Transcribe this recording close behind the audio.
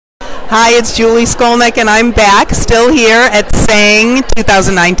Hi, it's Julie Skolnick, and I'm back, still here at SENG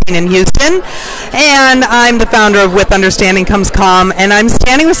 2019 in Houston. And I'm the founder of With Understanding Comes Calm, and I'm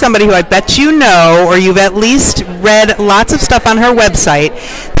standing with somebody who I bet you know, or you've at least read lots of stuff on her website.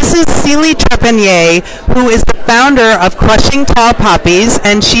 This is Celi Trepanier, who is the founder of Crushing Tall Poppies,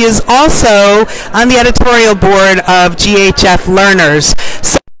 and she is also on the editorial board of GHF Learners.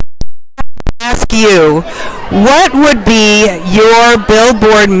 So ask you, what would be your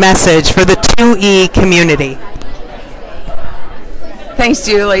billboard message for the 2E community? Thanks,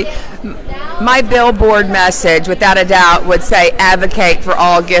 Julie. My billboard message, without a doubt, would say advocate for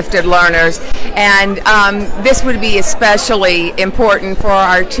all gifted learners. And this would be especially important for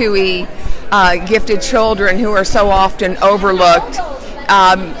our 2E gifted children who are so often overlooked.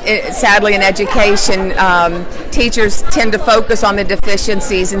 Sadly, in education, teachers tend to focus on the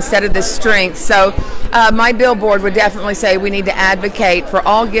deficiencies instead of the strengths. So my billboard would definitely say we need to advocate for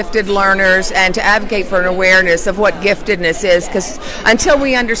all gifted learners and to advocate for an awareness of what giftedness is, because until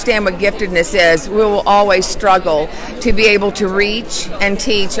we understand what giftedness is, we will always struggle to be able to reach and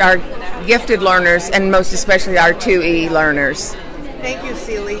teach our gifted learners, and most especially our 2E learners. Thank you,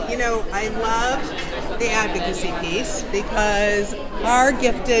 Celi. You know, I love the advocacy piece because our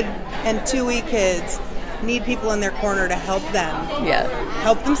gifted and 2E kids need people in their corner to help them. Yeah.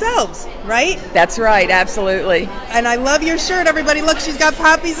 Help themselves, right? That's right, absolutely. And I love your shirt, everybody. Look, she's got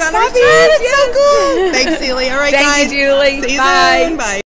poppies on her shirt. Yes. So cool. Thanks, Celi. All right, guys. Thank you, Julie. See you Bye. soon. Bye.